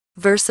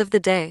Verse of the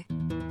day,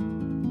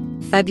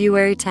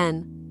 February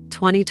 10,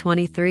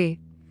 2023.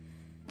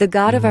 The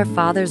God of our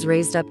fathers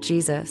raised up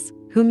Jesus,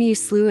 whom ye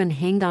slew and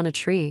hanged on a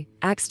tree.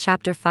 Acts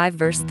chapter 5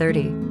 verse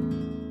 30.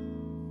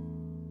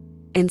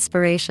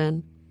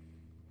 Inspiration.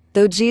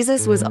 Though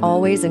Jesus was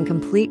always in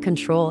complete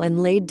control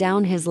and laid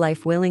down his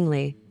life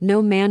willingly, no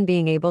man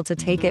being able to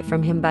take it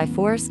from him by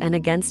force and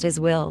against his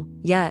will,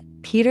 yet,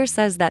 Peter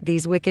says that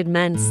these wicked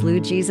men slew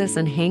Jesus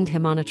and hanged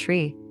him on a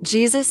tree.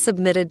 Jesus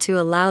submitted to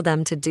allow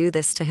them to do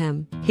this to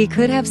him. He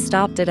could have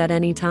stopped it at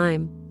any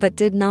time, but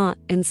did not,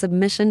 in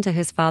submission to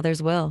his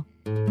Father's will.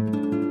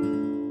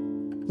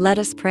 Let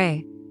us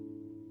pray.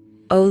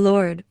 O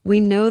Lord, we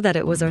know that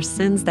it was our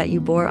sins that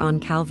you bore on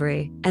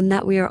Calvary, and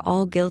that we are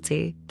all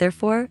guilty,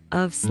 therefore,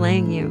 of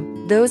slaying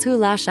you. Those who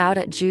lash out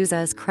at Jews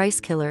as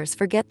Christ killers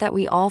forget that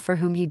we all for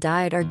whom he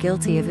died are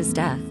guilty of his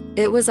death.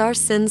 It was our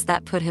sins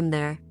that put him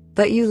there.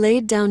 But you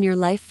laid down your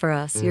life for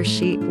us, your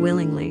sheep,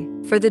 willingly.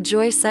 For the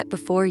joy set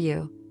before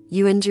you,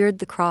 you endured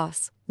the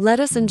cross. Let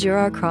us endure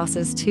our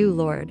crosses too,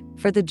 Lord,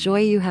 for the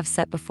joy you have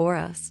set before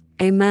us.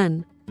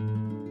 Amen.